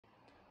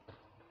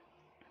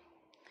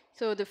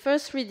So the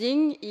first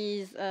reading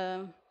is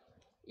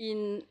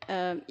in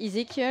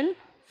Ezekiel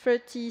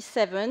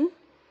 37,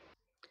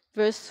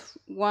 verse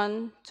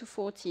 1 to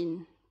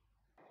 14.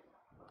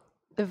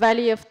 The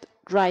valley of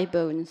dry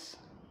bones.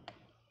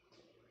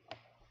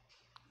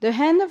 The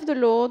hand of the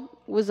Lord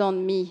was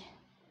on me,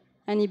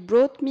 and he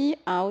brought me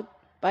out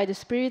by the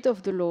Spirit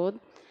of the Lord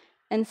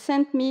and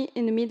sent me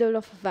in the middle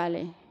of a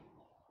valley.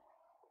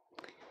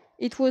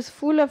 It was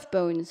full of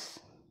bones.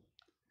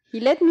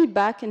 He led me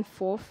back and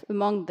forth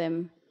among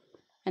them,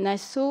 and I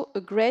saw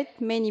a great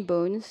many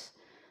bones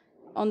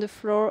on the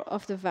floor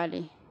of the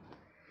valley,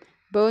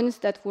 bones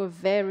that were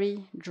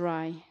very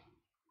dry.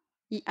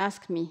 He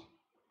asked me,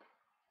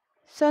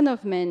 "Son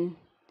of man,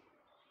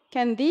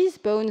 can these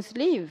bones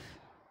live?"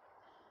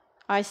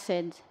 I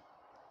said,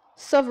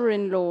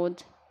 "Sovereign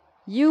Lord,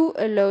 you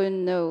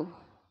alone know."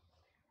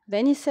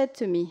 Then he said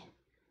to me,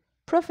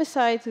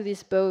 "Prophesy to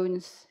these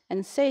bones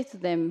and say to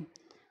them,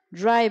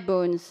 'Dry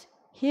bones,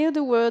 hear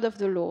the word of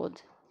the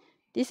Lord.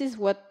 This is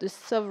what the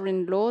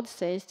sovereign Lord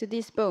says to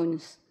these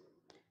bones.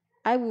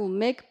 I will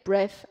make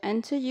breath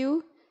enter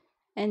you,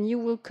 and you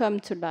will come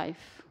to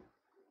life.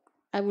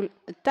 I will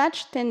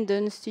attach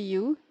tendons to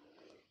you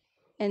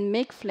and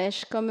make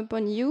flesh come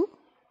upon you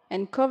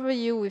and cover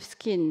you with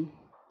skin.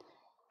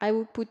 I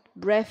will put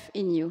breath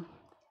in you,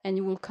 and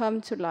you will come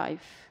to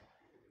life.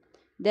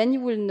 Then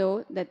you will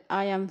know that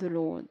I am the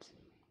Lord."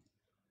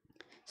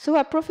 So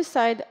I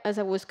prophesied as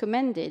I was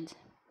commanded,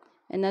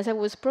 and as I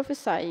was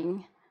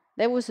prophesying,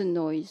 there was a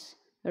noise,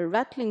 a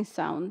rattling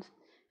sound,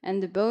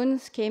 and the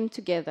bones came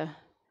together,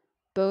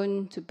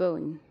 bone to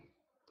bone.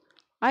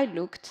 I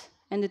looked,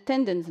 and the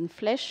tendons and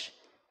flesh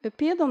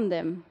appeared on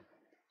them,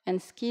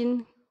 and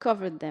skin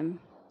covered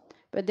them,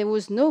 but there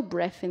was no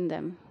breath in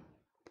them.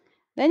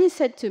 Then he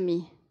said to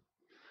me,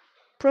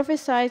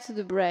 "Prophesy to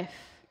the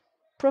breath,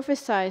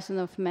 prophesy, Son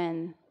of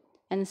man,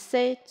 and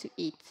say to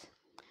it,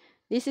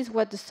 'This is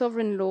what the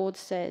sovereign Lord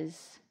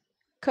says.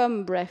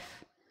 Come,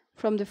 breath,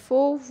 from the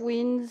four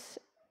winds,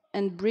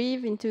 and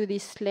breathe into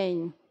these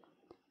slain,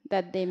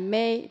 that they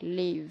may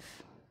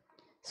live.'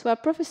 So I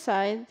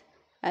prophesied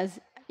as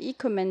he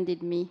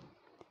commanded me,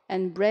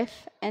 and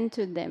breath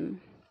entered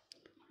them.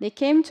 They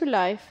came to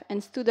life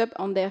and stood up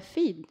on their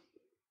feet,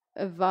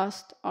 a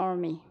vast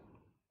army.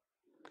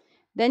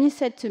 Then he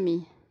said to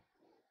me,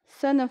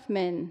 'Son of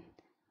man,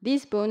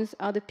 these bones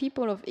are the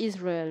people of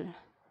Israel.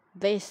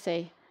 They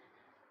say,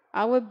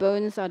 "Our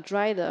bones are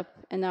dried up,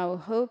 and our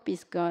hope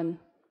is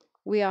gone.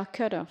 We are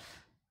cut off."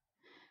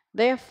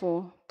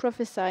 Therefore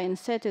prophesy and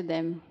say to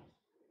them,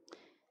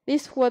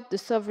 "This is what the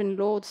sovereign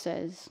Lord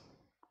says.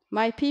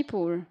 My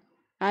people,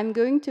 I am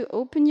going to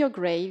open your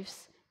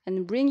graves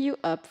and bring you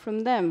up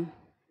from them.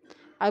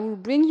 I will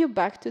bring you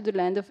back to the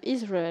land of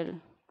Israel.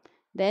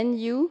 Then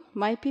you,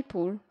 my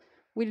people,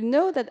 will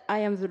know that I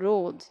am the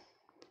Lord,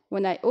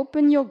 when I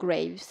open your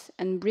graves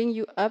and bring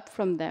you up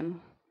from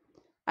them.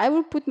 I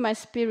will put my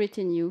spirit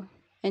in you,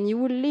 and you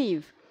will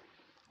live,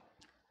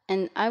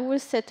 and I will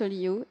settle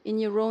you in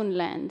your own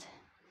land.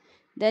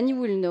 Then you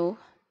will know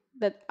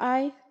that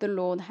I, the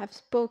Lord, have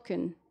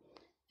spoken,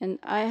 and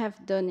I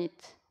have done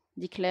it,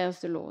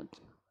 declares the Lord."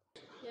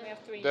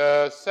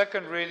 The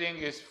second reading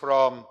is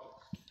from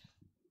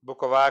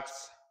Book of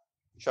Acts,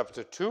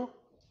 chapter 2.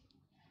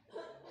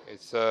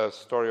 It's a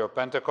story of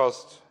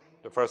Pentecost.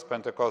 The first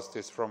Pentecost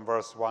is from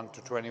verse 1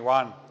 to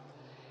 21.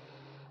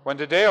 When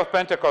the day of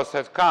Pentecost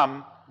had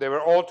come, they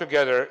were all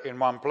together in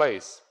one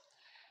place.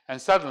 And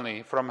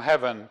suddenly, from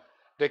heaven,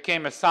 there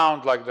came a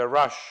sound like the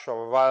rush of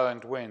a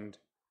violent wind,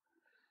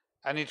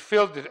 and it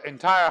filled the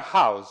entire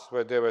house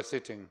where they were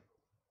sitting.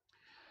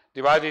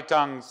 Divided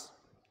tongues,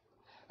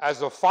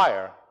 as of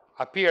fire,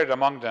 appeared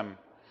among them,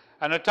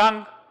 and a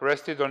tongue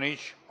rested on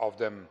each of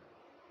them.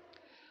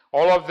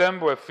 All of them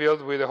were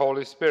filled with the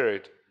Holy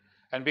Spirit,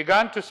 and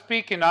began to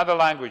speak in other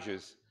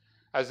languages,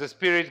 as the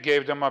Spirit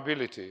gave them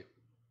ability.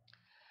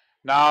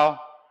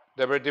 Now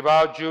there were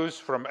devout Jews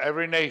from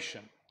every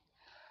nation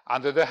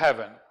under the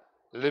heaven,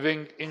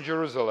 living in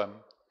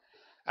Jerusalem.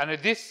 And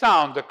at this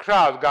sound the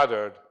crowd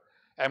gathered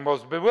and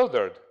was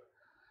bewildered,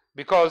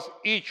 because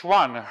each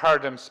one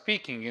heard them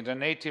speaking in the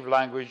native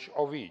language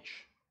of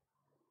each.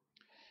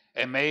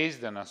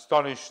 Amazed and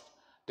astonished,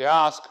 they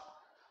asked,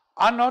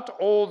 "Are not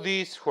all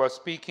these who are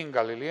speaking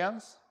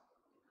Galileans?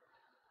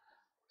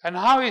 And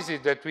how is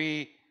it that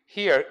we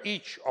hear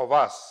each of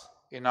us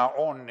in our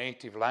own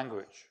native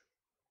language?"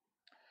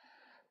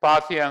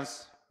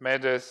 Parthians,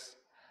 Medes,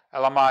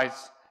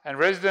 Elamites, and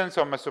residents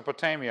of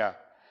Mesopotamia,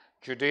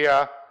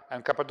 Judea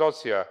and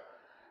Cappadocia,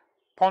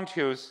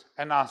 Pontus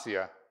and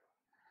Asia,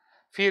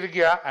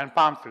 Phrygia and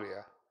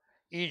Pamphylia,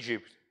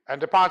 Egypt,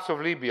 and the parts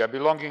of Libya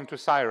belonging to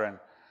Cyrene,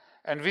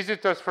 and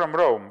visitors from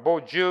Rome,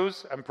 both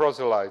Jews and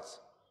proselytes,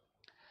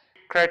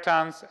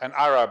 Cretans and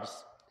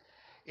Arabs.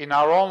 In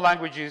our own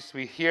languages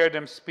we hear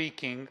them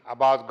speaking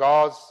about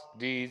God's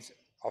deeds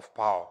of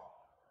power.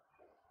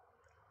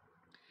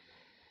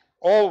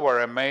 All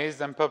were amazed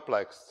and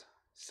perplexed,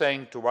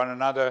 saying to one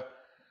another,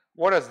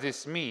 "What does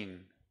this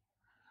mean?"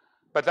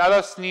 But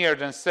others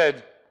sneered and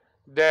said,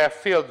 "They are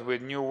filled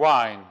with new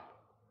wine."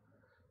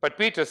 But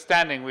Peter,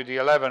 standing with the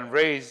 11,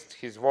 raised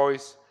his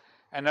voice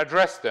and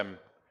addressed them,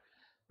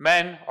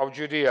 "Men of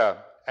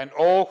Judea, and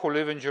all who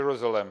live in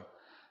Jerusalem,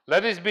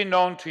 let this be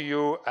known to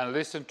you and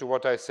listen to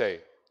what I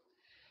say.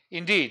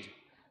 Indeed,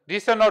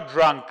 these are not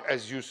drunk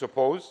as you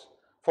suppose,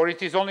 for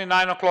it is only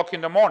 9 o'clock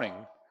in the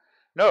morning.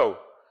 No,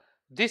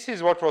 this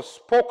is what was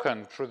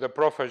spoken through the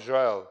prophet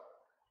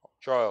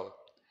Joel.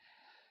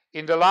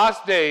 In the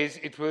last days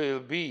it will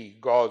be,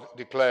 God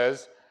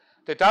declares,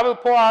 that I will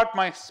pour out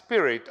my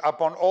spirit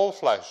upon all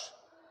flesh,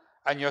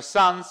 and your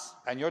sons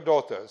and your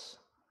daughters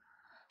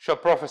shall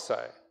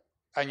prophesy,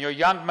 and your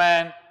young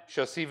men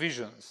shall see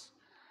visions,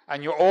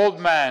 and your old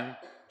man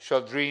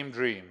shall dream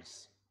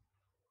dreams.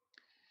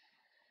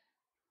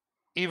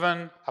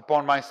 Even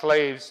upon my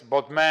slaves,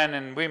 both men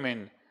and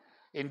women,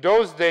 in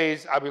those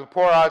days I will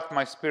pour out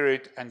my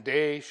spirit, and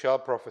they shall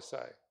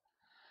prophesy.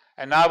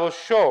 And I will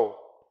show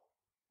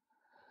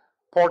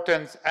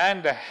portents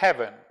in the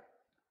heaven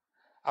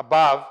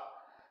above,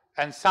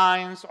 and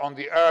signs on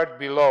the earth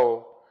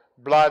below,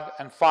 blood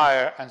and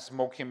fire and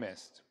smoky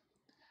mist.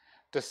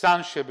 The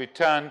sun shall be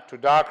turned to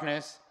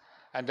darkness,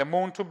 and the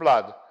moon to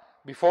blood,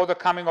 before the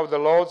coming of the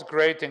Lord's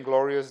great and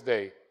glorious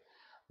day.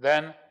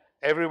 Then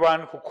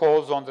everyone who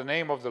calls on the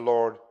name of the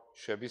Lord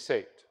shall be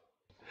saved."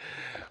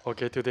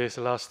 Okay, today's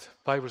last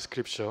Bible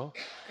scripture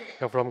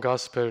from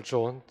Gospel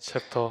John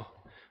chapter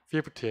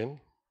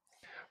 15,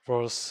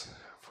 verse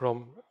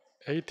from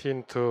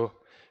 18 to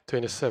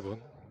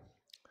 27.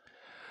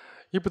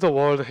 If the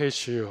world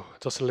hates you,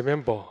 just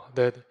remember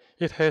that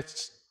it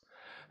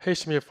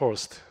hates me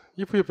first.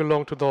 If you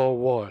belong to the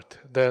world,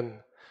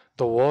 then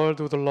the world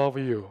would love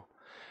you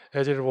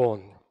as its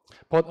own.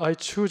 But I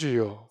choose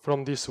you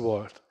from this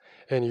world,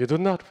 and you do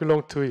not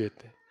belong to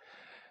it.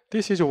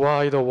 This is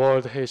why the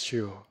world hates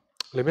you.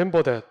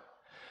 Remember that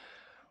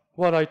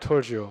what I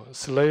told you,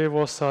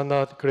 slaves are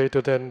not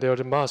greater than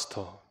their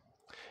master.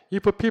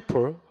 If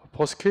people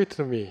persecute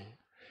me,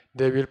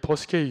 they will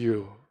persecute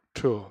you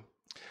too.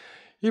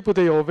 If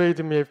they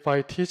obeyed me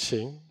by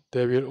teaching,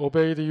 they will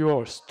obey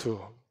yours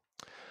too.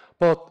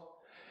 But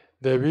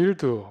they will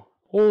do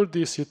all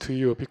this to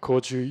you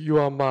because you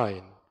are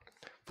mine,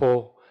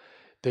 for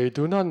they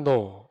do not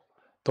know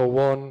the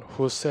one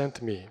who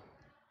sent me.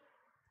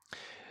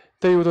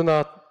 They would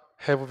not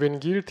have been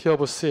guilty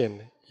of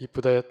sin if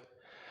that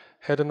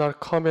had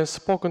not come and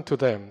spoken to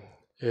them.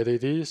 As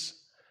it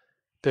is,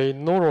 they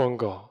no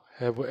longer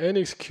have any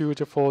excuse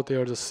for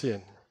their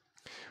sin.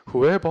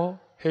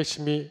 Whoever hates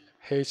me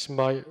hates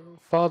my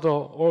Father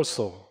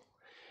also.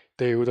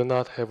 They would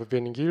not have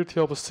been guilty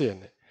of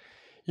sin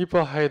if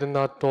I had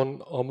not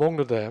done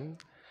among them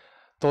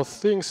the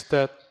things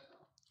that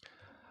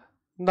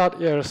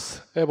not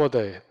else ever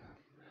did.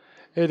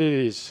 As it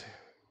is,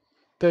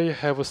 they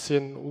have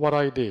seen what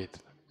I did,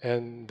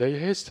 and they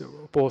hate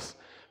both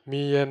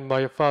me and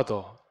my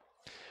Father.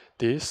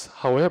 This,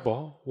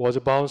 however, was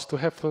bound to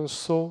happen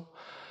so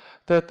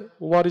that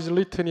what is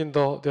written in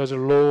their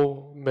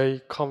law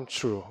may come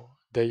true.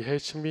 They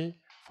hate me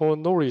for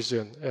no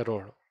reason at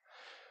all.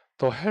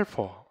 The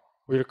Helper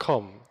will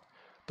come,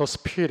 the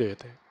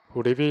Spirit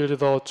who reveals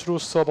the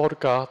truth about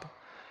God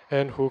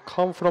and who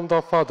comes from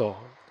the Father.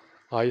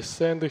 I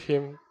send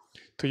him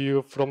to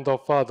you from the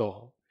Father.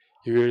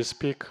 He will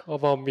speak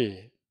about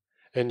me,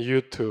 and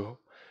you too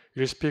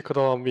will speak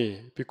about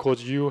me,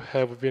 because you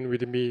have been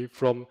with me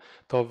from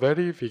the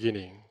very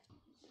beginning.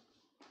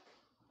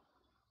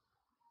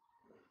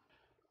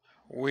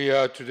 We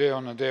are today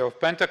on a day of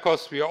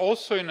Pentecost. We are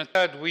also in a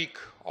third week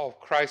of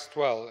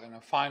ChristWELL, in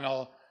a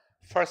final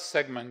first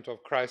segment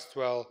of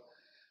ChristWELL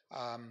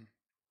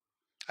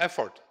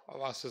effort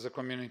of us as a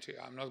community.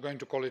 I'm not going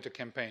to call it a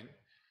campaign.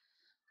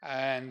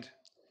 And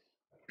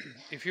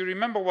if you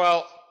remember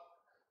well,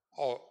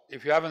 or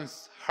if you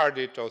haven't heard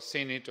it or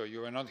seen it, or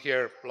you were not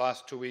here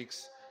last 2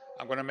 weeks,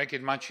 I'm going to make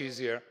it much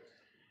easier.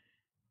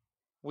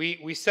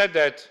 We said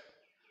that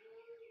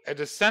at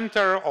the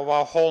center of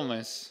our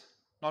wholeness,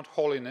 not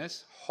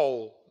holiness,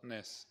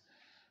 wholeness,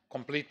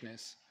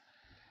 completeness,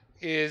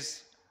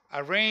 is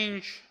a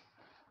range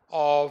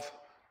of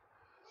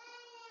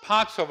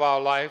parts of our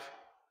life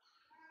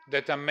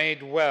that are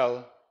made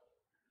well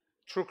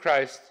through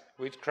Christ,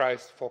 with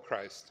Christ, for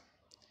Christ.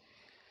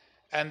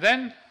 And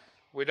then,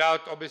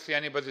 without obviously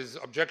anybody's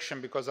objection,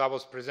 because I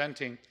was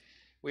presenting,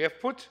 we have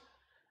put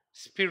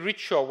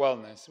spiritual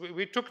wellness.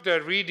 We took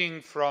the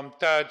reading from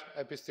 3rd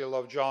Epistle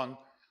of John,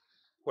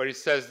 where it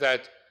says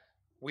that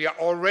we are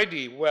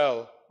already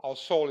well, our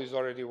soul is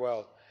already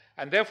well.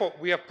 And therefore,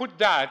 we have put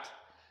that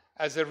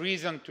as a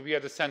reason to be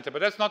at the center,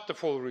 but that's not the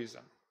full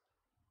reason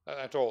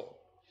at all.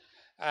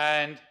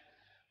 And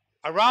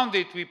around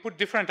it, we put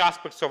different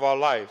aspects of our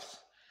lives.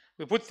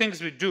 We put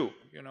things we do,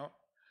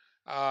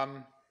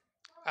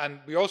 and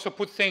we also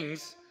put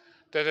things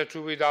that are to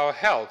do with our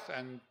health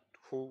and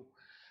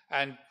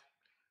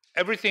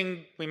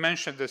everything. We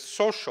mentioned the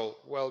social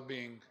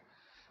well-being,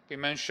 we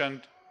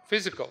mentioned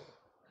physical,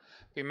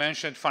 we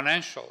mentioned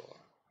financial,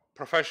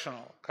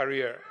 professional,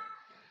 career,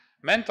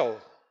 mental,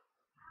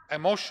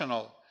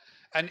 emotional,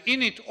 and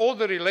in it all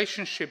the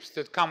relationships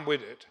that come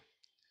with it.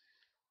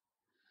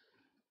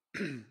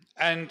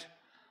 And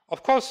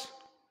of course,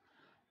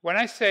 when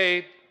I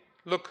say,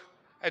 look,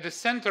 at the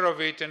center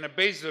of it and the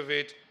base of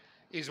it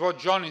is what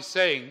John is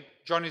saying.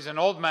 John is an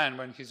old man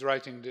when he's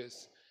writing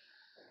this.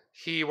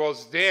 He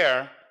was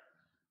there,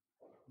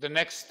 the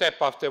next step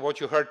after what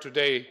you heard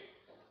today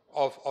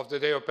of the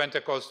day of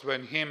Pentecost,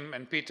 when him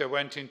and Peter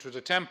went into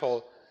the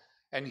temple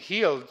and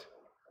healed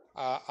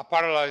a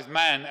paralyzed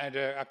man and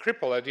a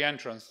cripple at the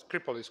entrance.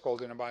 Cripple is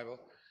called in the Bible,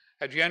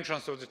 at the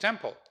entrance of the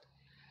temple.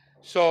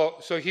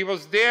 So he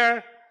was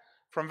there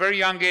from very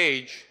young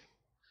age,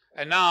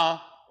 and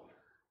now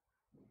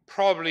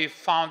probably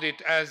found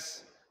it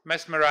as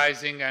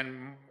mesmerizing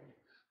and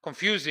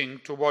confusing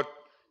to what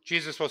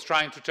Jesus was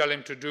trying to tell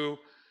him to do,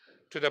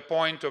 to the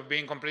point of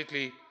being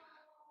completely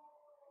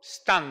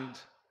stunned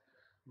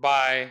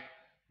by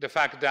the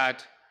fact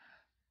that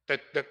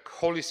the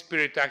Holy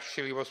Spirit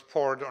actually was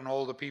poured on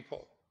all the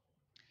people.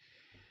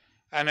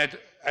 And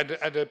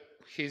at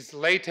his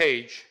late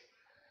age,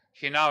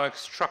 he now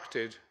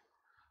extracted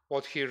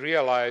what he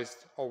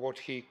realized, or what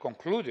he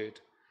concluded,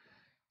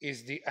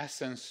 is the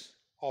essence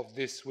of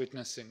this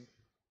witnessing.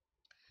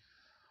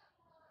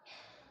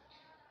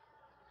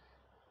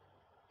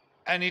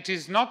 And it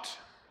is not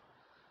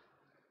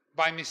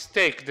by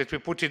mistake that we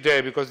put it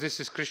there, because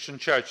this is Christian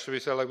church, so we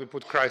say, like, we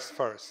put Christ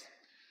first.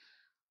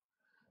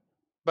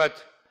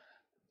 But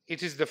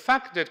it is the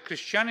fact that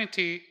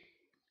Christianity,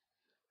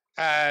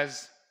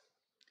 as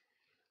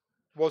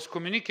was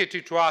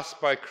communicated to us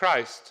by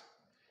Christ,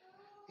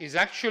 is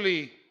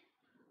actually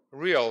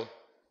real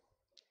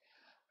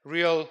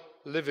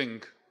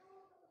living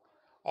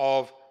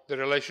of the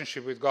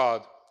relationship with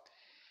God.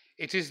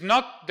 It is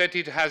not that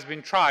it has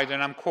been tried,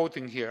 and I'm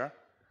quoting here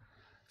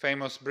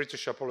famous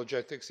British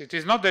apologetics, it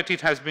is not that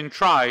it has been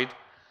tried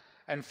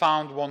and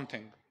found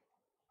wanting.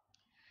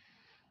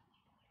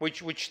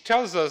 Which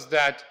tells us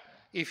that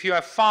if you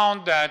have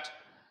found that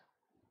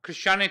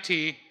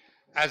Christianity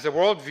as a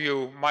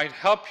worldview might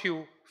help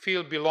you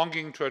feel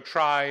belonging to a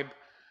tribe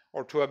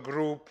or to a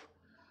group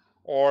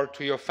or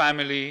to your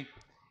family,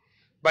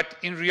 but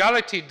in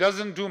reality it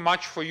doesn't do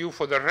much for you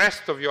for the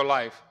rest of your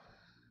life,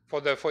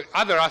 for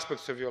other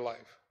aspects of your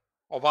life,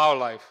 of our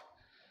life,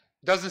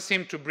 doesn't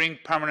seem to bring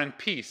permanent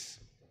peace,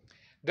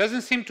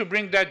 doesn't seem to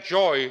bring that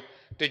joy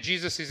that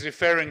Jesus is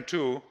referring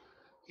to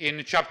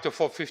in chapter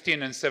 4,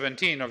 15 and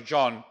 17 of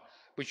John,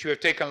 which we have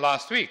taken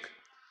last week,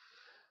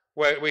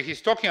 where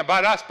he's talking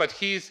about us, but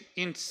he's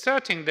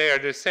inserting there,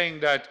 they're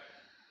saying that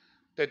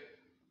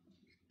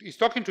he's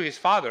talking to his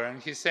Father,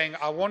 and he's saying,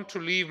 I want to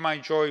leave my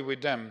joy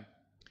with them.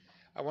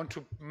 I want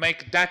to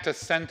make that a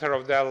center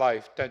of their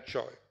life, that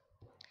joy.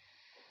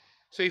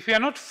 So if we are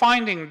not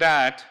finding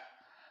that,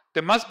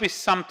 there must be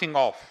something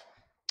off.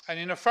 And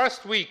in the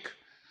first week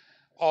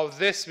of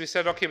this, we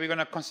said, okay, we're going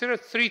to consider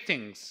three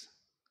things.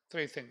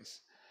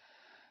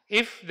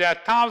 If there are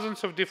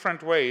thousands of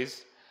different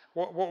ways,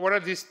 what are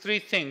these three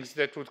things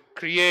that would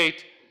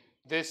create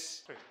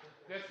this?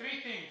 There are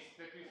three things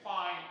that we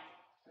find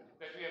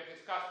that we have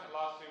discussed in the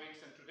last 3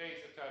 weeks, and today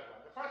is the third one.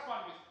 The first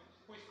one is,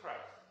 who is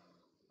Christ?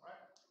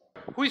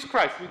 Right? Who is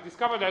Christ? We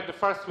discovered that the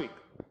first week.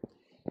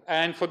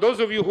 And for those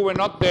of you who were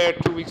not there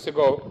 2 weeks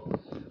ago,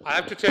 I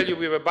have to tell you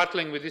we were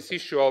battling with this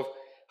issue of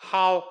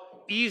how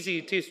easy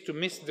it is to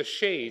miss the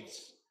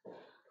shades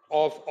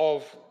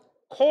of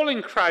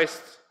calling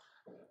Christ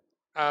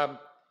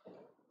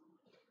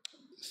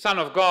Son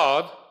of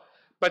God,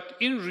 but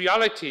in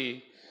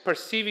reality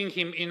perceiving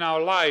him in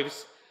our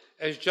lives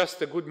as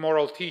just a good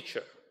moral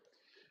teacher,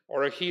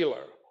 or a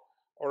healer,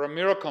 or a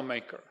miracle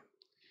maker.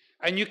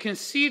 And you can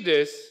see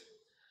this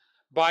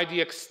by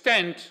the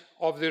extent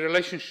of the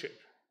relationship.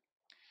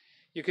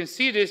 You can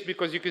see this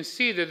because you can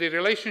see that the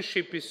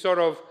relationship is sort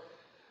of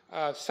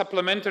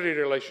supplementary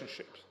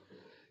relationships.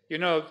 You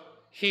know,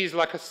 he's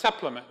like a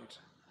supplement.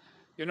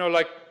 You know,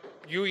 like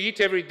you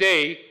eat every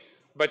day,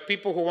 but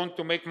people who want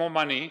to make more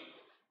money,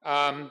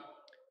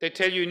 they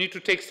tell you need to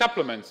take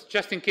supplements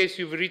just in case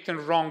you've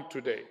eaten wrong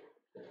today.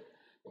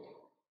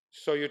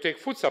 So you take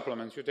food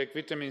supplements, you take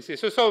vitamin C.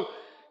 So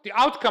the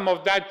outcome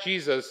of that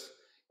Jesus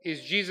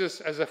is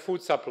Jesus as a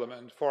food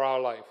supplement for our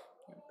life.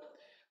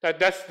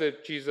 That's the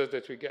Jesus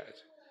that we get.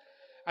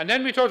 And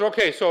then we thought,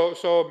 okay,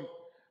 so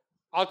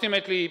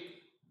ultimately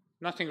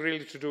nothing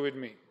really to do with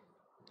me.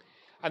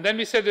 And then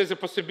we said there's a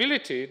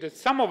possibility that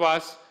some of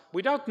us,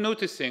 without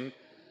noticing,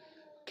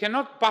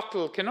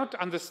 cannot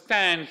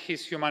understand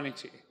his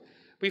humanity.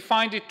 We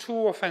find it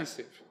too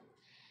offensive.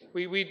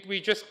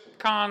 We just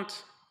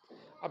can't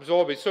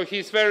absorb it. So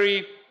he's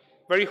very,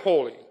 very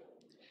holy.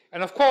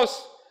 And of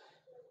course,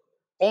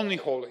 only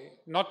holy,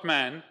 not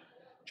man,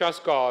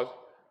 just God,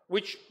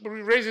 which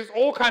raises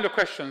all kinds of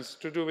questions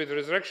to do with the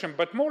resurrection.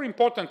 But more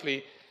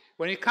importantly,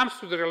 when it comes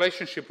to the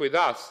relationship with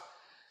us,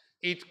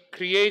 it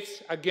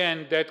creates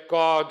again that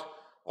God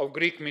of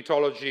Greek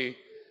mythology,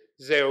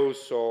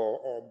 Zeus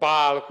or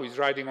Baal, who is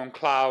riding on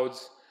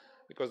clouds,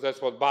 because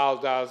that's what Baal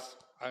does.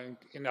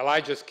 In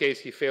Elijah's case,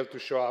 he failed to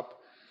show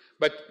up.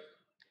 But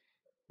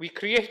we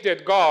create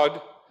that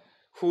God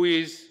who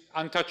is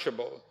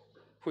untouchable,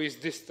 who is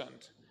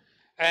distant,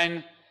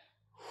 and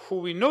who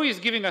we know is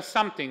giving us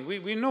something.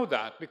 We know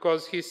that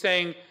because he's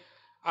saying,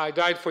 I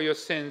died for your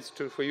sins,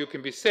 for you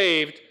can be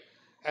saved,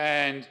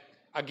 and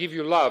I give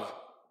you love.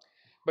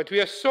 But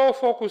we are so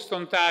focused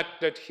on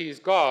that he is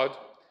God,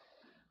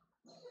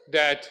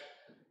 that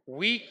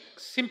we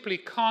simply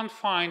can't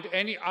find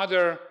any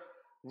other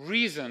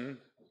reason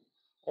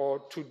or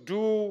to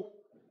do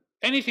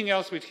anything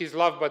else with his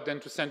love but then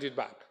to send it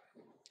back.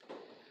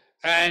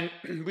 And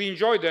we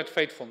enjoy that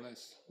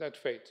faithfulness, that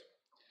faith.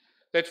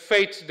 That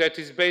faith that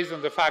is based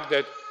on the fact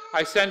that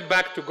I send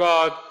back to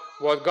God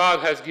what God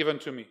has given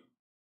to me.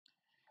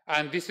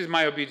 And this is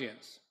my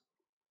obedience.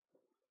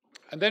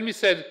 And then we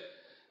said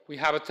we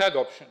have a third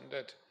option,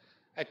 that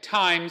at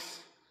times,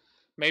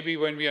 maybe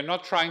when we are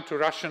not trying to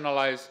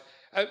rationalize,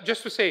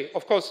 just to say,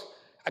 of course,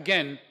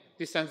 again,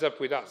 this ends up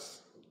with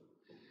us.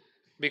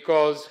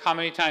 Because how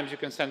many times you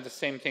can send the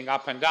same thing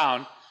up and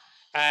down,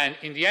 and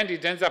in the end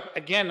it ends up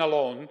again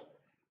alone.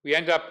 We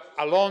end up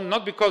alone,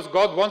 not because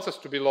God wants us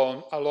to be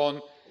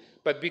alone,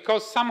 but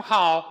because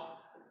somehow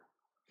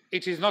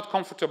it is not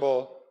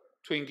comfortable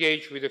to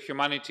engage with the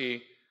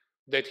humanity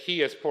that he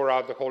has poured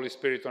out the Holy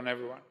Spirit on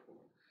everyone.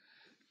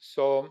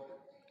 So,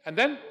 and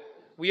then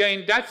we are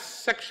in that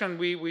section,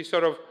 we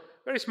sort of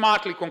very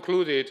smartly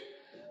concluded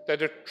that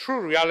the true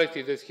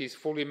reality that he's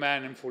fully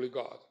man and fully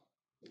God.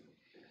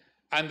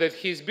 And that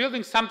he's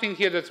building something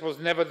here that was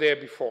never there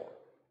before.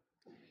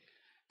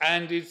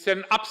 And it's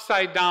an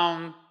upside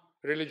down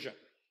religion.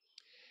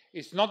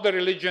 It's not the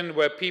religion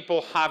where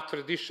people have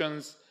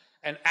traditions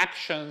and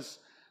actions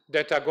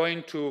that are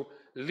going to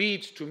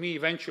lead to me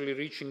eventually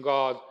reaching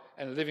God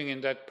and living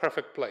in that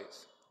perfect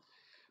place.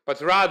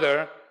 But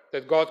rather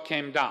that God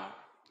came down,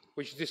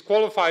 which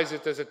disqualifies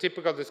it as a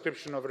typical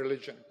description of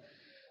religion.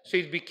 So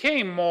it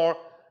became more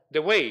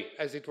the way,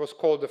 as it was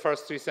called the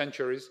first 3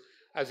 centuries,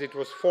 as it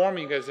was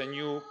forming as a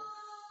new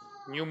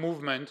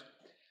movement.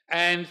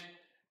 And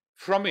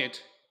from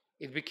it,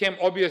 it became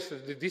obvious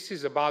that this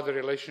is about the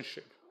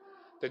relationship,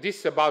 that this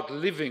is about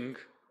living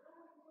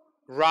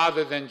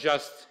rather than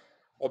just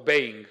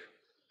obeying,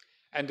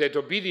 and that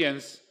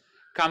obedience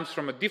comes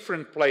from a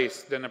different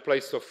place than a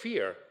place of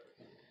fear,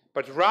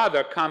 but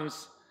rather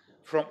comes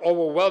from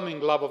overwhelming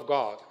love of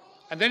God.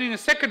 And then in the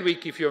second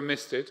week, if you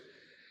missed it,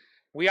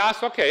 we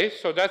asked, okay,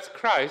 so that's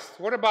Christ.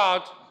 What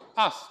about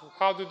us?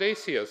 How do they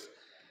see us?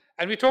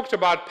 And we talked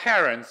about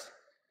parents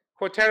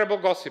who are terrible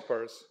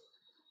gossipers.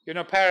 You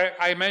know,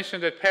 I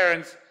mentioned that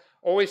parents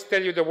always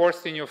tell you the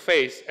worst in your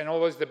face and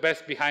always the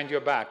best behind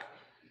your back.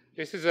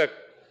 This is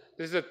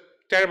a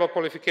terrible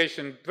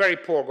qualification, very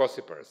poor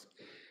gossipers.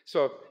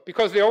 So,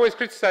 because they always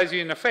criticize you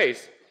in the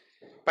face,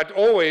 but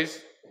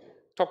always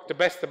talk the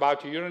best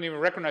about you. You don't even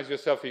recognize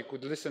yourself. You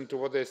could listen to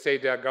what they say,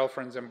 their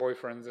girlfriends and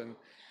boyfriends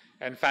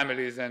and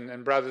families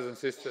and brothers and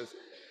sisters.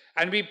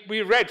 And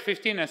we read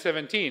 15 and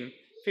 17.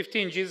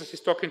 15, Jesus is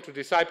talking to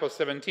disciples.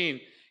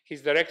 17,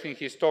 he's directing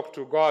his talk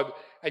to God.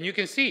 And you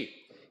can see,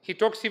 he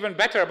talks even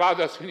better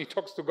about us when he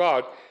talks to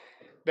God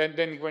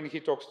than when he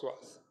talks to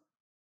us.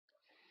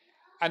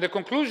 And the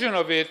conclusion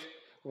of it,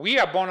 we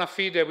are bona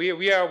fide,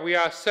 we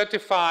are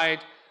certified,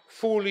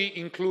 fully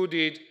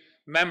included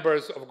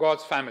members of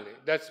God's family.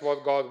 That's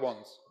what God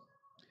wants.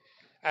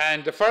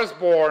 And the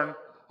firstborn,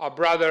 our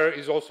brother,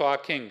 is also our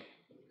king,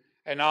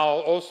 and now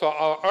also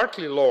our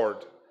earthly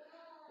Lord,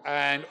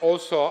 and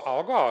also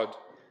our God.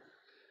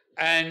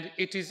 And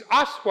it is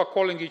us who are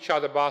calling each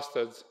other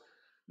bastards,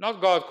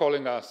 not God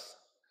calling us.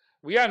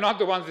 We are not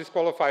the ones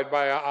disqualified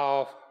by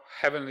our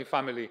heavenly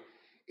family.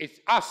 It's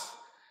us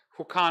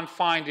who can't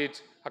find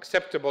it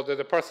acceptable that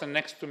the person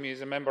next to me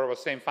is a member of the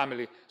same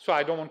family, so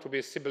I don't want to be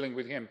a sibling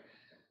with him.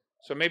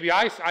 So maybe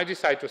I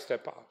decide to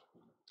step out.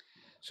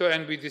 So,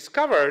 and we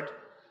discovered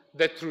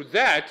that through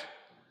that,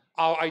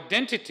 our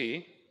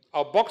identity,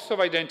 our box of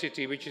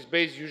identity, which is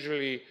based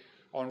usually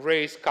on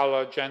race,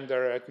 color,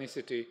 gender,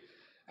 ethnicity,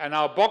 and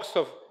our box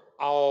of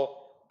our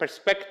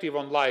perspective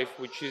on life,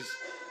 which is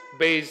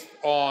based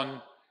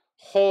on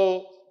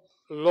whole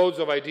loads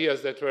of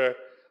ideas that were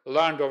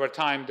learned over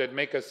time that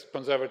make us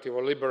conservative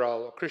or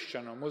liberal or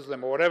Christian or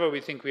Muslim or whatever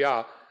we think we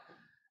are.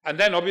 And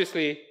then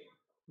obviously,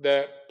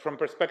 from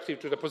perspective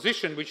to the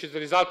position, which is the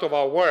result of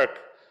our work,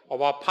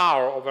 of our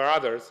power over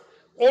others,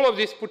 all of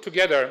this put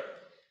together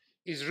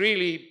is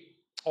really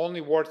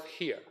only worth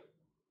here.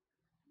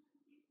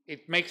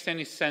 It makes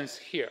any sense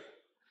here.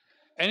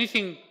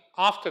 Anything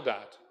after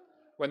that,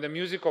 when the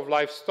music of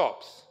life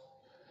stops,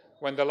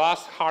 when the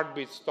last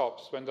heartbeat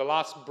stops, when the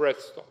last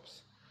breath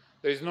stops,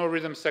 there is no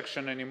rhythm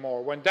section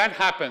anymore. When that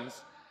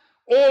happens,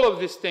 all of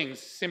these things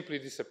simply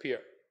disappear.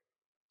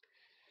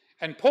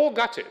 And Paul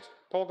got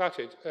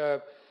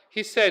it.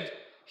 He said,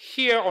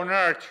 here on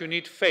earth you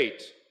need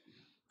faith,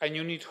 and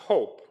you need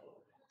hope,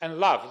 and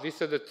love.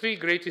 These are the 3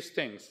 greatest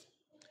things.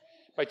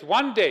 But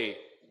one day,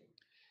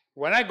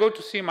 when I go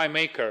to see my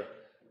Maker,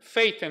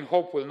 faith and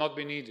hope will not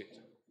be needed.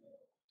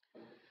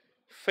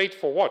 Faith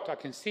for what? I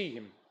can see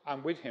him.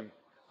 I'm with him.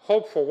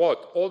 Hope for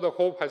what? All the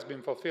hope has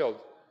been fulfilled.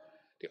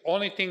 The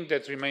only thing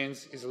that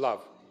remains is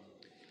love.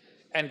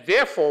 And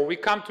therefore, we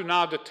come to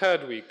now the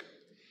 3rd week.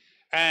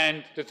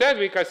 And the third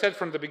week, I said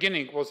from the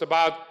beginning, was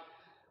about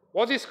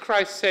what is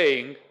Christ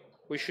saying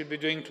we should be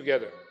doing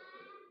together.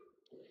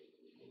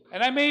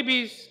 And I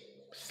maybe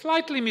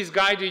slightly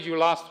misguided you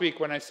last week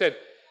when I said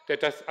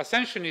that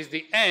ascension is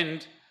the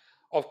end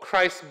of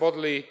Christ's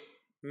bodily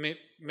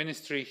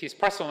ministry, his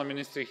personal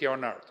ministry here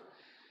on earth.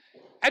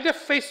 At the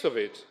face of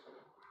it,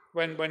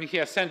 when he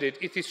ascended,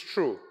 it is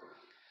true.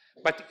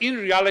 But in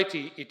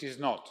reality, it is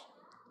not.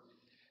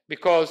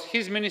 Because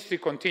his ministry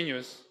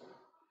continues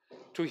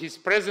to his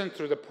presence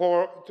through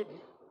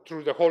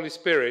the Holy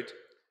Spirit,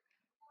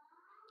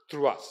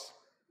 through us.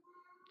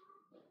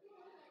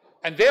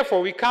 And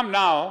therefore, we come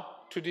now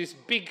to this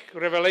big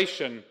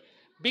revelation,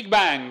 big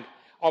bang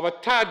of a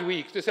third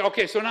week to say,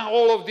 okay, so now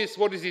all of this,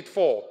 what is it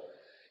for?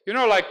 You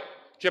know, like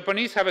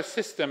Japanese have a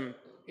system,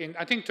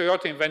 I think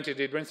Toyota invented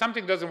it, when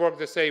something doesn't work,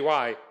 they say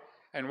why,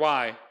 and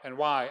why, and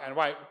why, and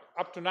why,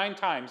 up to 9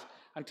 times,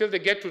 until they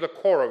get to the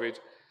core of it.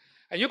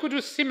 And you could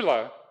do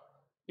similar.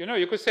 You know,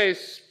 you could say,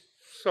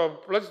 so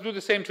let's do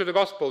the same to the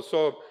gospel.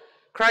 So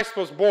Christ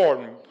was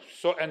born,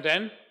 so and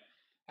then,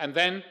 and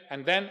then,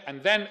 and then,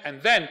 and then,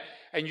 and then.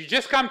 And you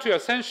just come to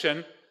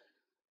ascension,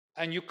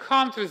 and you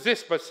can't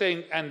resist but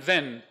saying, and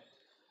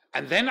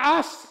then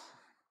us,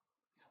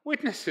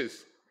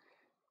 witnesses.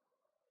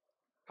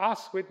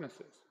 Us,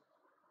 witnesses.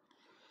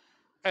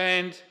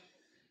 And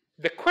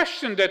the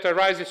question that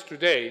arises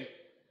today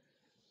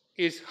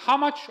is how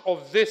much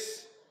of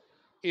this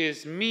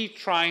is me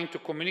trying to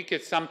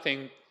communicate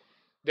something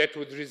that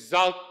would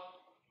result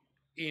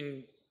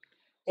in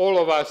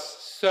all of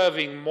us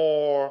serving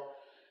more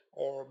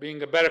or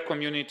being a better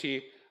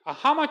community, and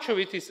how much of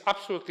it is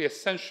absolutely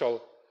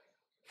essential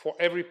for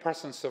every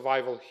person's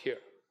survival here.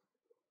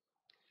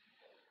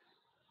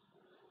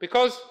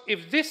 Because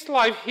if this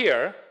life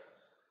here,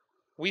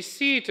 we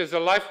see it as a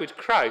life with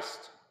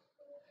Christ,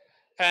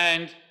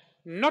 and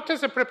not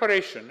as a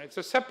preparation, it's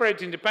a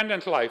separate,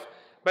 independent life,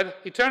 but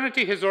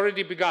eternity has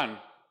already begun.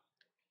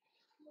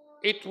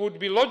 It would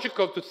be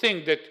logical to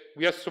think that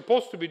we are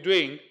supposed to be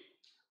doing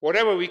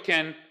whatever we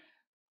can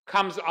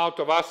comes out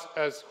of us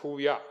as who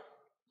we are.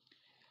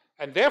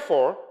 And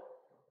therefore,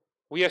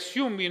 we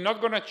assume we're not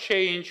going to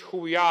change who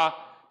we are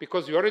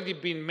because we've already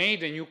been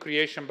made a new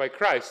creation by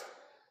Christ.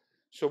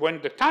 So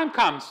when the time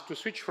comes to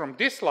switch from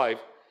this life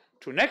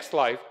to next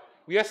life,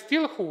 we are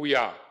still who we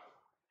are.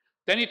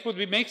 Then it would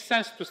make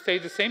sense to stay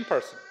the same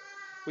person.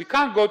 We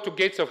can't go to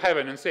gates of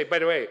heaven and say, by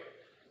the way,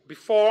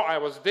 before I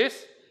was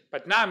this,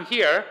 but now I'm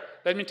here,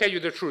 let me tell you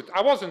the truth.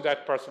 I wasn't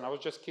that person, I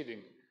was just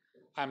kidding.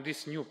 I'm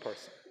this new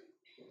person.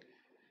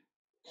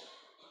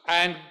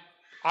 And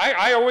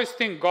I always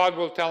think God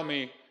will tell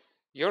me,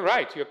 you're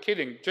right, you're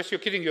kidding. Just you're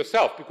kidding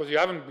yourself because you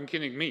haven't been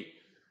kidding me.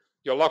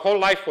 Your whole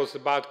life was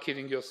about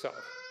kidding yourself.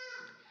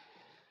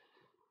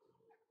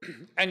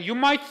 And you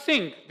might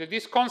think that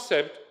this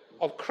concept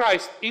of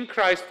Christ, in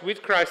Christ,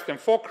 with Christ, and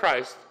for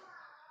Christ,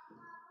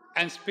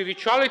 and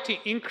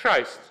spirituality in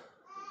Christ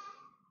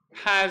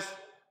has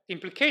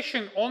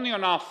implication only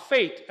on our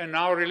faith and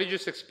our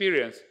religious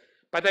experience,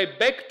 but I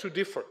beg to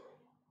differ.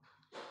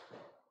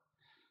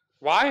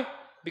 Why?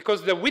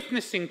 Because the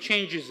witnessing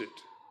changes it.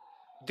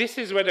 This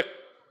is where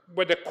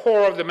the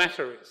core of the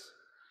matter is.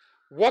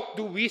 What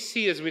do we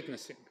see as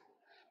witnessing?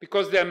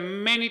 Because there are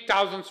many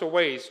thousands of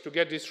ways to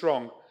get this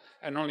wrong,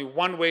 and only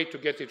one way to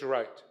get it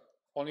right.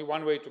 Only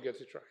one way to get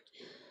it right.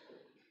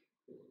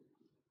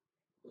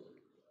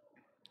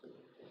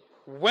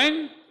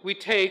 When we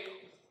take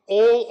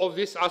all of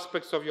these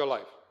aspects of your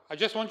life, I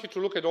just want you to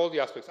look at all the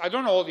aspects. I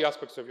don't know all the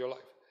aspects of your life.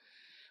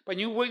 But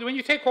when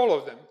you take all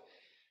of them,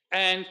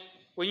 and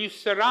when you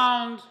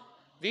surround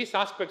these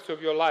aspects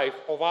of your life,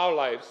 of our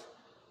lives,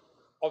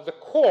 of the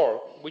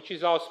core, which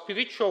is our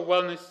spiritual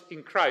wellness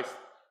in Christ,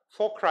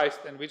 for Christ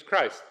and with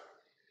Christ,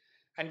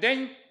 and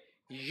then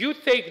you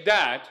take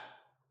that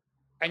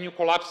and you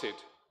collapse it,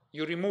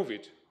 you remove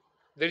it.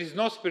 There is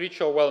no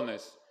spiritual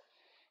wellness.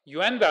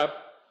 You end up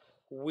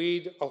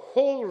with a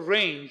whole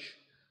range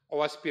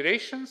of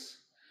aspirations,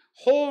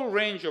 whole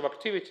range of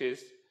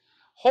activities,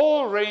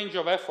 whole range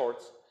of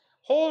efforts,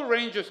 whole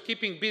range of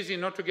keeping busy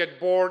not to get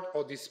bored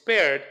or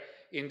despaired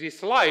in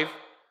this life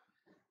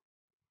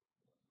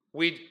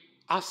with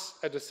us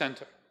at the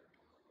center.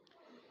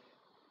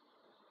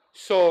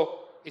 So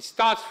it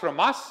starts from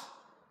us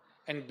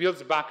and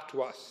builds back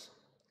to us.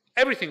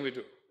 Everything we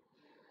do.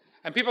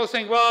 And people are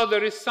saying, well,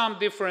 there is some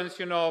difference,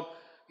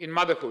 in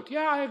motherhood.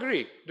 Yeah, I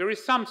agree. There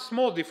is some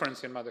small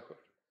difference in motherhood.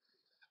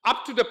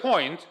 Up to the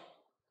point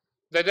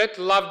that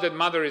love that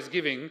mother is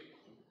giving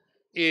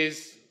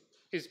is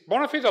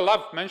bona fide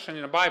love mentioned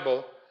in the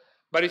Bible,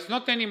 but it's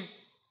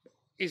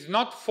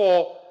not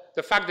for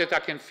the fact that I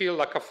can feel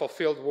like a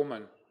fulfilled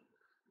woman.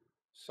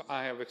 So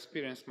I have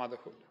experienced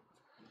motherhood.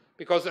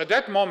 Because at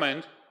that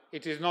moment,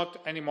 it is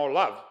not anymore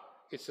love.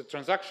 It's a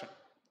transaction.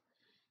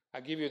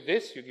 I give you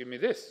this, you give me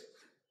this.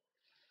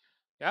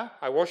 Yeah,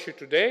 I wash you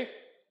today,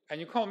 and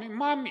you call me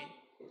mommy.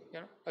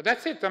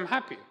 That's it, I'm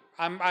happy.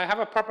 I have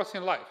a purpose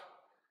in life.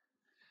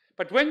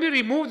 But when we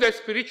remove the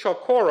spiritual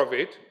core of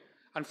it,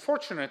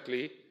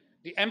 unfortunately,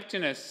 the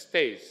emptiness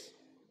stays.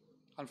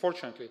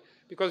 Unfortunately.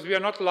 because we are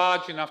not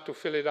large enough to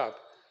fill it up.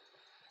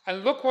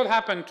 And look what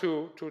happened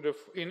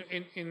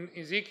in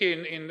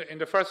Ezekiel in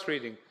the first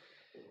reading.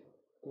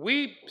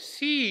 We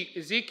see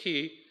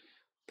Ezekiel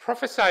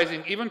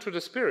prophesying even to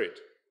the Spirit.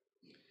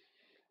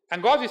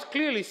 And God is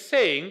clearly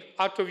saying,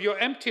 out of your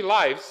empty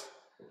lives,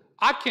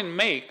 I can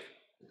make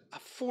a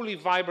fully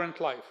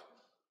vibrant life.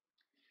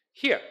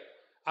 Here,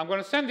 I'm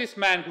going to send this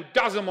man who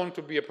doesn't want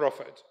to be a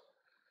prophet,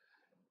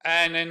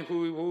 and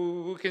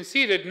who can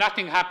see that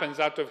nothing happens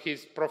out of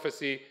his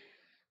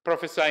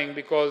prophesying,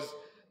 because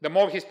the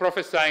more he's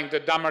prophesying, the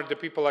dumber the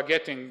people are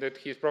getting that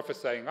he's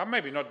prophesying. Or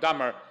maybe not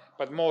dumber,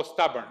 but more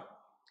stubborn.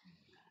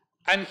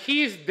 And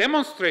he's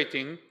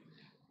demonstrating,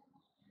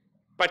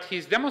 but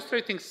he's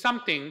demonstrating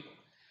something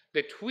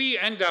that we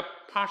end up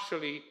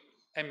partially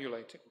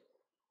emulating.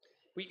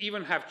 We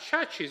even have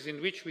churches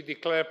in which we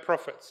declare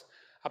prophets.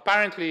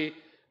 Apparently,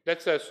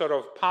 that's a sort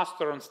of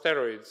pastor on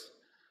steroids.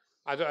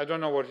 I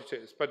don't know what it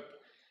is. But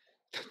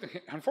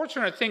the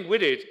unfortunate thing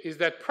with it is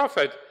that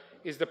prophet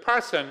is the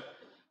person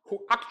who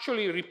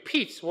actually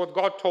repeats what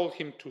God told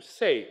him to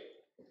say.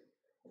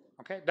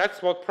 Okay?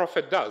 That's what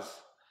prophet does,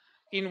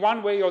 in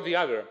one way or the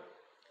other.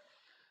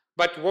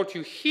 But what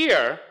you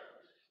hear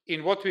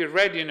in what we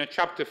read in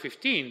chapter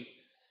 15,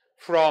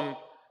 from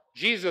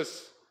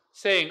Jesus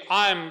saying,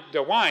 I'm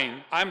the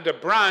vine, I'm the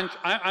branch,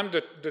 I'm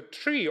the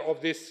tree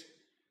of this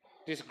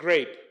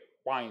grape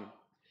wine,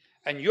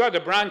 and you are the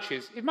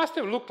branches, it must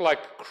have looked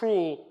like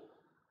cruel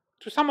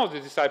to some of the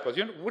disciples.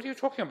 What are you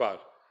talking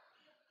about?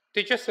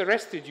 They just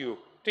arrested you.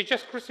 They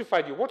just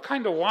crucified you. What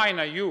kind of wine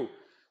are you?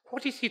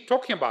 What is he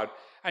talking about?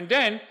 And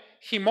then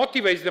he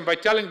motivates them by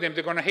telling them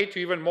they're going to hate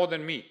you even more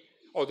than me,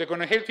 or they're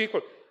going to hate you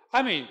equal.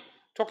 I mean,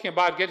 talking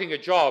about getting a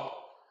job,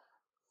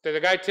 that the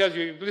guy tells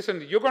you,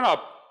 listen, you're gonna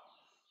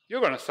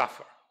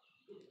suffer.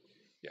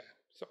 Yeah.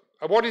 So,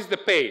 what is the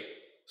pay?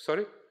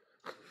 Sorry?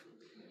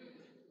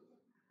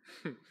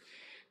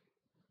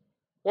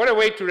 What a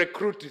way to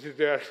recruit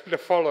the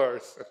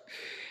followers.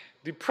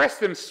 Depress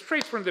them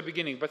straight from the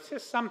beginning, but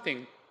says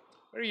something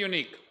very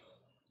unique.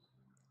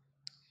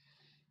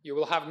 You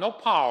will have no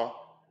power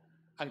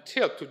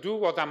until to do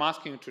what I'm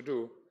asking you to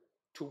do,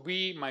 to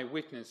be my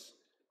witness,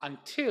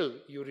 until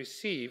you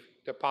receive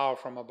the power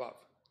from above.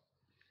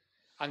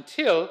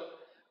 Until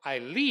I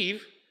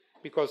leave,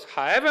 because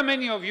however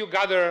many of you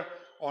gather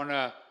on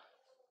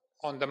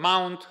the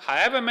mount,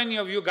 however many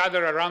of you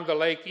gather around the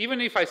lake,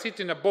 even if I sit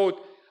in a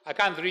boat, I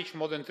can't reach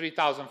more than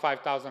 3,000,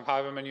 5,000,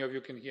 however many of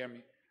you can hear me.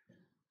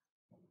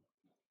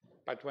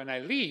 But when I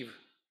leave,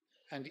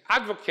 and the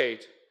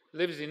advocate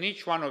lives in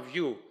each one of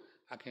you,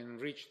 I can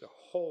reach the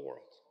whole world.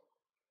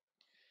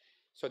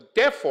 So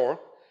therefore,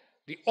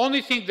 the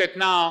only thing that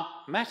now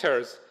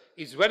matters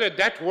is whether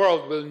that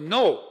world will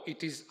know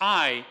it is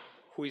I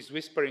who is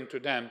whispering to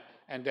them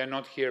and they're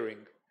not hearing.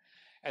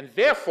 And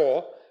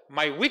therefore,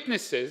 my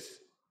witnesses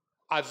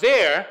are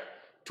there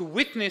to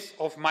witness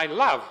of my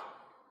love.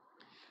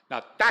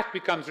 Now that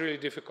becomes really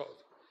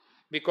difficult,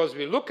 because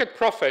we look at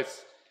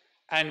prophets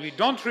and we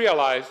don't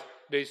realize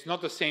that it's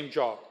not the same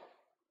job.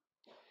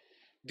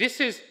 This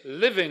is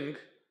living,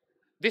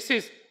 this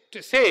is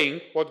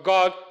saying what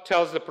God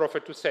tells the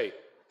prophet to say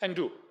and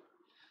do.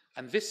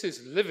 And this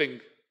is living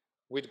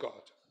with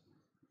God.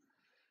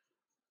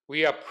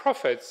 We are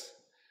prophets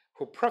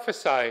who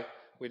prophesy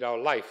with our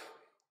life.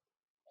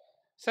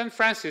 St.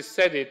 Francis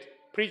said it,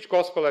 preach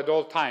gospel at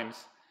all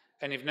times,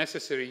 and if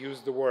necessary,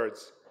 use the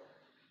words.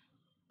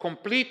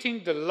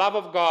 Completing the love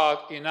of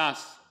God in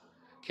us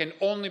can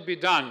only be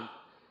done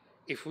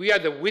if we are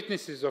the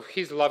witnesses of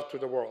his love to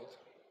the world.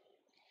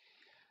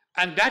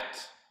 And that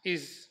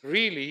is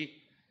really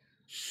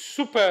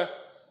super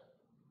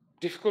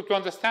difficult to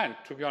understand,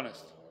 to be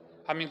honest.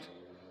 I mean,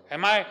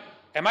 am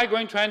I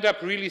going to end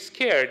up really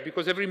scared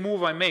because every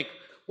move I make,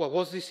 well,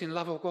 was this in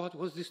love of God?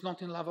 Was this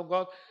not in love of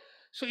God?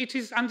 So it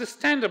is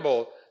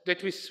understandable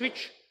that we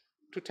switch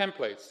to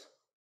templates.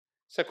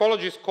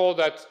 Psychologists call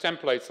that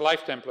templates,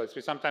 life templates.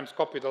 We sometimes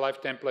copy the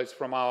life templates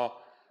from our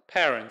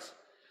parents.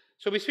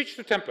 So we switch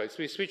to templates.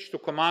 We switch to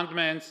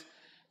commandments.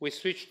 We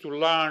switch to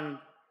learn,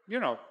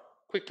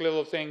 quick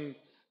little thing,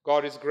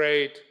 God is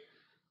great,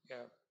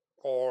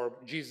 or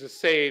Jesus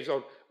saves,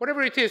 or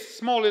whatever it is,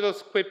 small little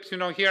quips,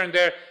 here and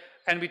there.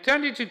 And we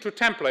turn it into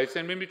templates.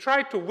 And when we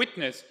try to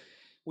witness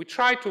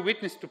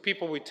to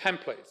people with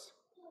templates.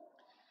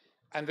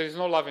 And there is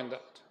no love in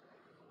that,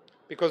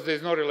 because there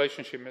is no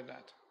relationship in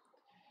that.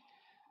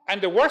 And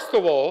the worst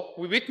of all,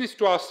 we witness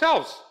to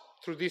ourselves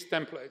through these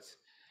templates.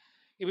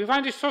 If we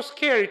find it so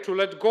scary to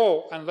let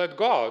go and let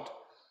God,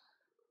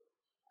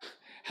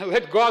 and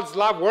let God's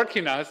love work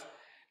in us,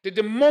 that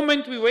the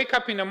moment we wake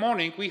up in the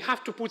morning, we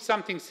have to put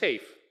something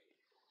safe.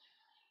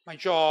 My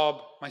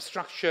job, my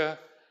structure,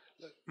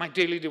 my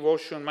daily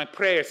devotion, my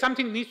prayer,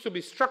 something needs to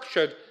be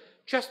structured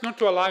just not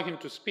to allow him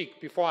to speak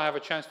before I have a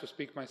chance to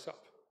speak myself.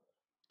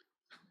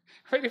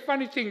 Very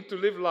funny thing to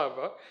live love,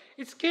 huh?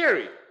 It's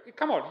scary.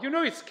 Come on,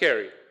 it's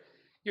scary.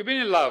 You've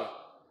been in love.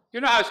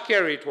 You know how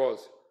scary it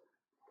was.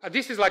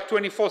 This is like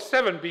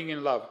 24/7 being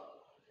in love.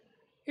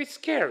 It's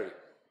scary.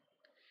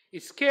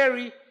 It's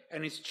scary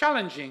and it's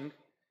challenging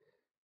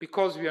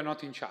because we are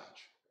not in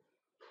charge.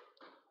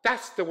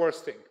 That's the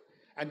worst thing.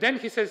 And then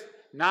he says,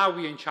 now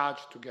we're in charge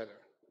together.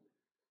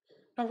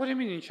 Now, what do you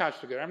mean in charge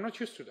together? I'm not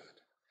used to that.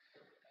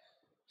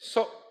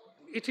 So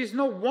it is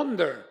no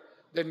wonder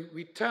that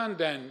we turn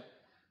then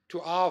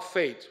to our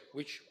faith,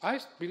 which I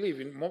believe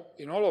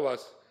in all of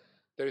us,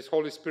 there is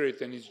Holy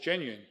Spirit and it's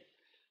genuine.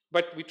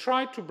 But we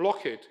try to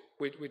block it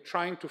with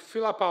trying to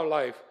fill up our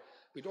life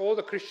with all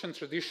the Christian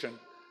tradition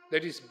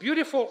that is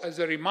beautiful as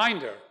a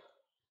reminder,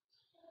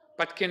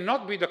 but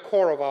cannot be the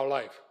core of our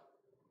life.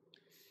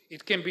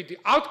 It can be the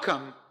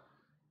outcome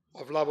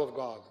of love of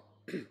God.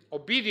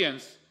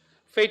 Obedience,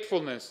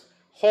 faithfulness,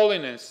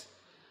 holiness,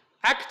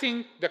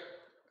 acting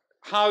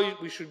how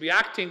we should be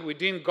acting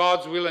within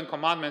God's will and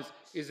commandments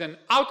is an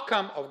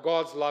outcome of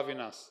God's love in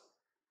us.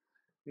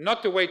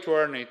 Not a way to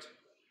earn it,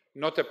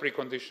 not a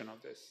precondition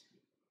of this.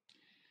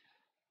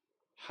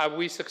 Have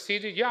we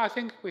succeeded? Yeah, I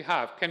think we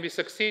have. Can we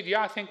succeed?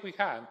 Yeah, I think we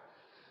can.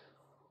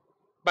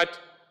 But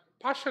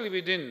partially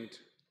we didn't.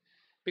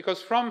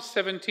 Because from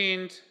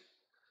 17th,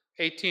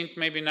 18th,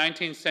 maybe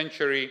 19th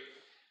century,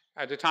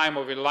 at the time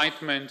of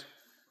Enlightenment,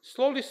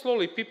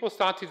 slowly people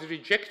started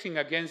rejecting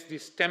against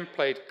this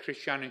template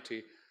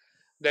Christianity.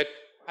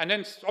 And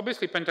then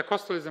obviously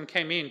Pentecostalism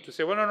came in to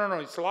say, well, no,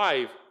 it's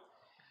live.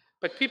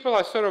 But people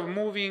are sort of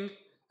moving,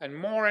 and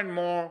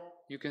more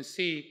you can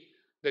see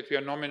that we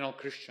are nominal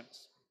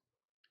Christians.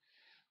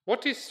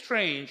 What is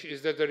strange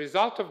is that the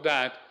result of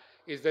that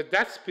is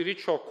that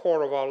spiritual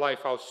core of our life,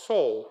 our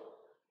soul,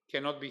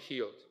 cannot be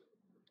healed.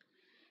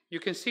 You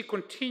can see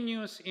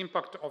continuous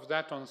impact of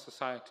that on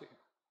society.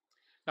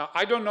 Now,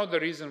 I don't know the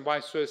reason why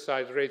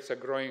suicide rates are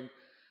growing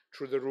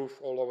through the roof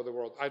all over the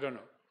world. I don't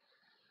know.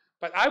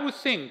 But I would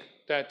think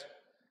that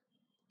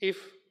if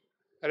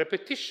a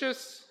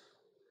repetitious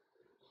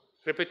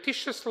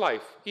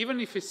life, even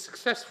if it's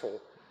successful,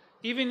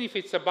 even if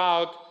it's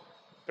about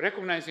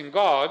recognizing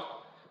God,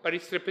 but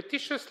it's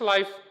repetitious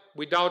life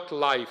without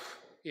life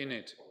in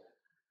it.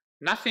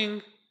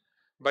 Nothing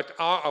but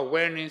our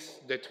awareness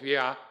that we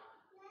are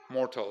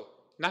mortal.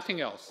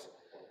 Nothing else.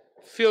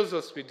 Fills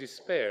us with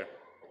despair.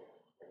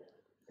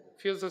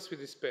 Fills us with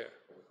despair.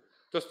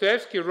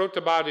 Dostoevsky wrote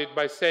about it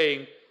by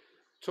saying,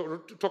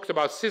 talked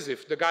about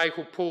Sisyphus, the guy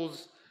who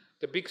pulls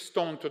the big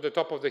stone to the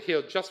top of the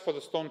hill just for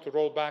the stone to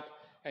roll back,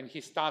 and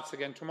he starts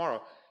again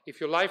tomorrow. If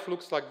your life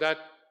looks like that,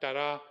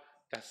 ta-da,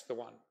 that's the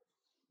one.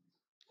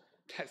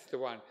 That's the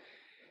one.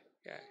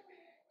 Yeah.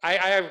 I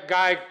have a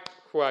guy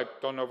who I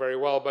don't know very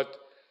well, but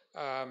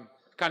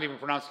can't even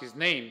pronounce his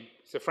name.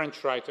 He's a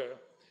French writer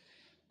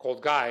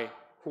called Guy,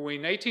 who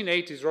in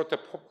 1880s wrote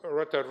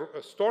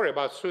a story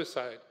about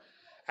suicide.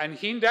 And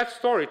he, in that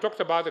story, talked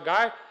about a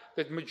guy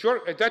that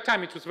at that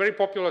time it was very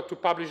popular to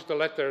publish the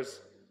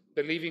letters,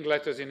 the living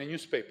letters in the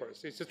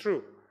newspapers. It's a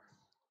true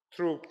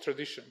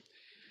tradition.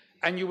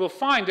 And you will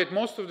find that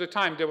most of the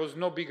time there was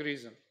no big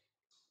reason.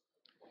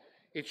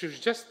 It was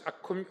just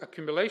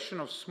accumulation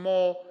of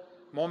small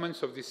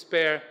moments of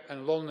despair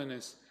and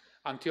loneliness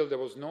until there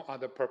was no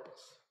other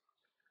purpose.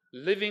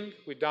 Living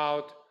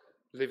without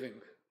living.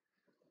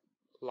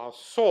 Our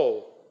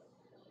soul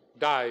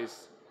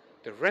dies.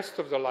 The rest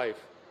of the life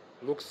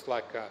looks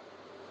like a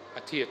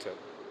theater.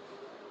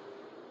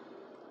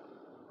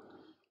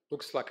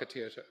 Looks like a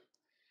theater.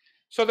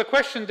 So the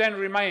question then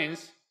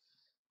remains,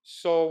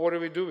 so what do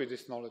we do with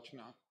this knowledge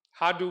now?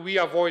 How do we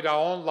avoid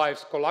our own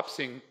lives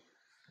collapsing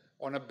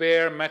on a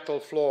bare metal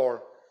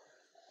floor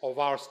of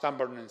our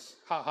stubbornness?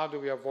 How do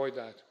we avoid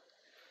that?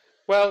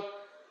 Well,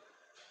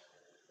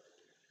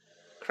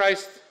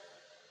 Christ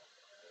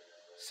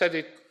said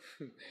it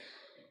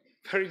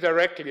very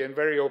directly and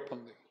very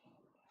openly.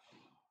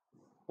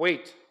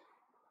 Wait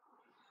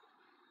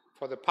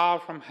for the power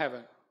from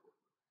heaven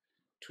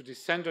to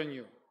descend on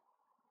you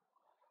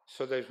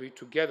so that we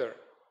together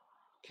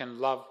can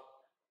love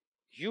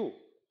you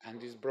and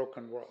this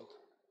broken world.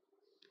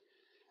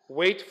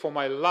 Wait for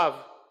my love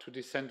to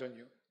descend on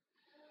you.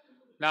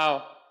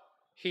 Now,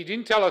 he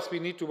didn't tell us we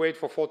need to wait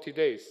for 40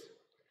 days.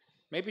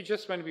 Maybe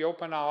just when we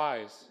open our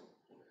eyes.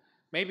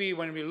 Maybe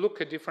when we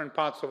look at different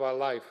parts of our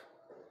life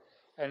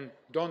and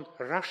don't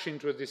rush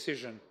into a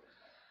decision.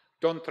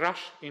 Don't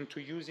rush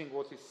into using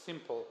what is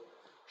simple,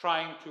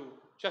 trying to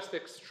just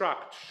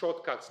extract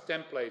shortcuts,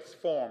 templates,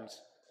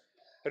 forms,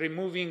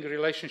 removing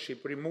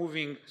relationship,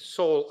 removing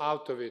soul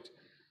out of it.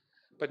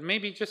 But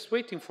maybe just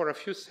waiting for a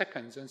few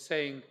seconds and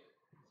saying,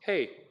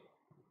 hey,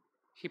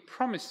 he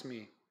promised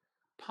me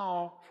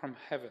power from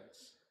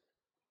heavens.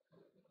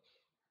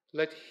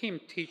 Let him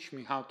teach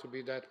me how to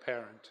be that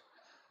parent.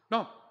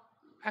 No,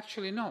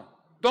 actually no.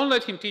 Don't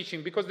let him teach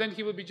him, because then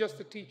he will be just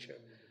a teacher.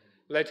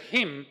 Let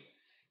him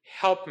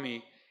help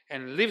me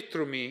and live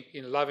through me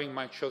in loving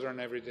my children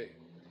every day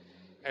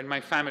and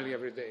my family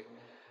every day.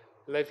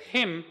 Let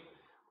him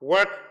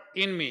work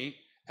in me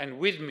and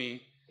with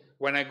me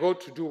when I go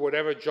to do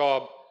whatever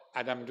job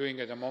that I'm doing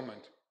at the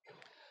moment.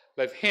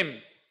 Let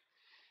him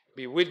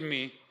be with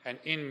me and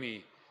in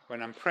me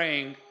when I'm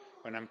praying,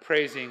 when I'm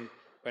praising,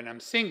 when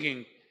I'm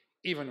singing,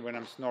 even when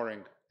I'm snoring.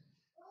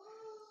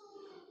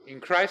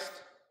 In Christ,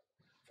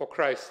 for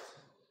Christ,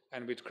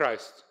 and with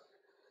Christ.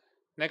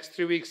 Next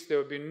 3 weeks, there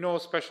will be no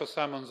special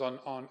sermons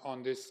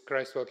on this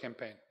ChristWELL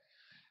campaign.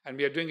 And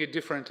we are doing it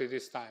differently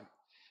this time,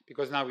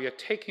 because now we are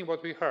taking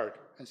what we heard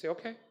and say,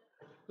 okay,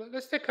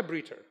 let's take a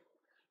breather.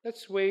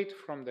 Let's wait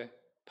from the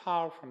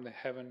power from the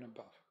heaven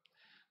above.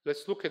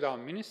 Let's look at our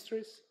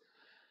ministries.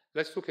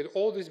 Let's look at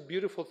all these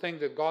beautiful things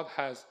that God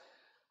has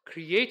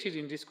created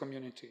in this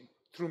community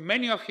through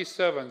many of his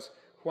servants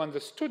who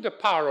understood the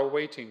power of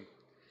waiting,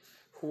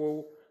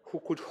 who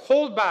could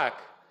hold back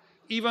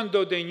even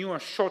though they knew a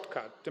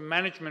shortcut, the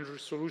management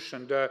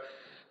solution, the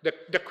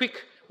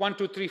quick 1,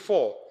 2, 3,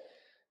 4.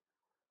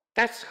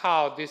 That's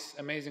how this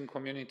amazing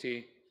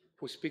community,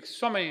 who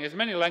speaks as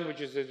many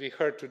languages as we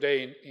heard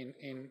today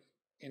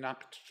in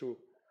Act 2,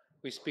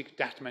 we speak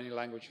that many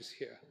languages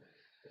here.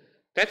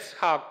 That's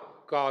how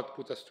God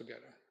put us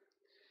together.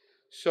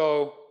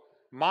 So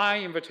my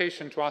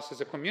invitation to us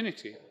as a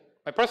community,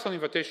 my personal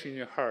invitation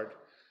you heard,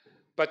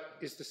 but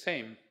it's the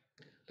same.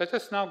 Let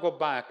us now go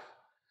back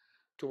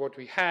to what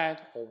we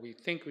had, or we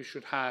think we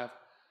should have,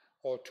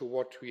 or to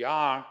what we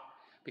are,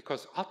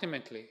 because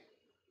ultimately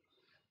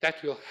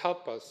that will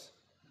help us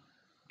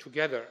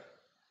together,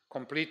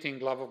 completing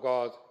love of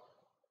God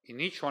in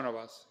each one of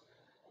us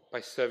by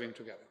serving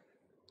together.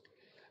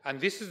 And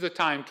this is the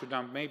time to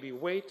now maybe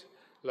wait,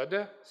 let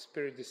the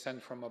Spirit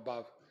descend from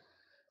above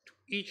to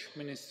each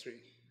ministry,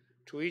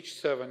 to each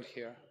servant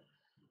here,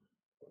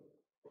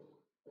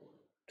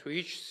 to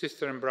each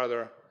sister and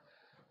brother.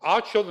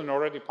 Our children are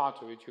already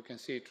part of it. You can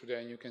see it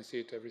today and you can see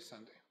it every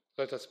Sunday.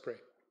 Let us pray.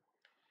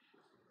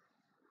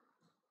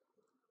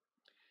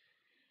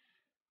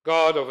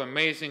 God of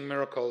amazing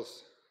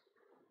miracles,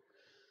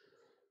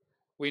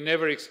 we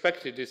never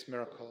expected this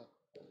miracle,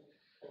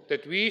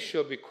 that we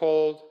shall be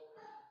called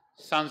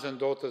sons and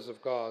daughters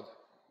of God,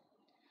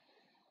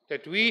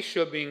 that we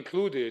shall be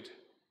included,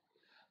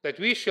 that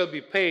we shall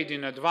be paid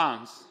in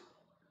advance,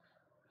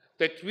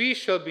 that we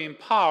shall be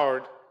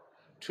empowered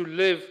to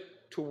live,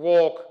 to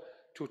walk,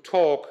 to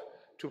talk,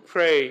 to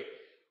pray,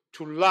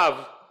 to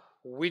love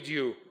with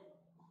you,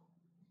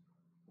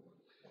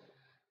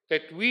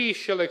 that we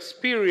shall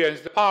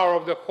experience the power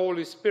of the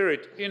Holy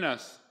Spirit in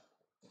us,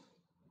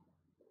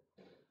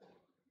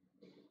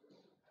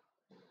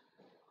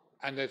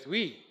 and that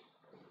we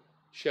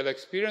shall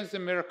experience the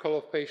miracle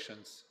of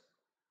patience,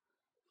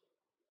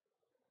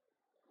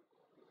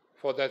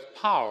 for that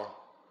power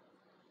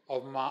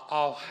of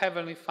our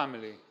heavenly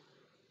family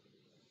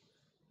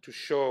to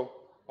show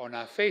on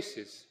our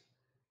faces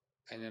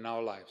and in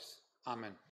our lives. Amen.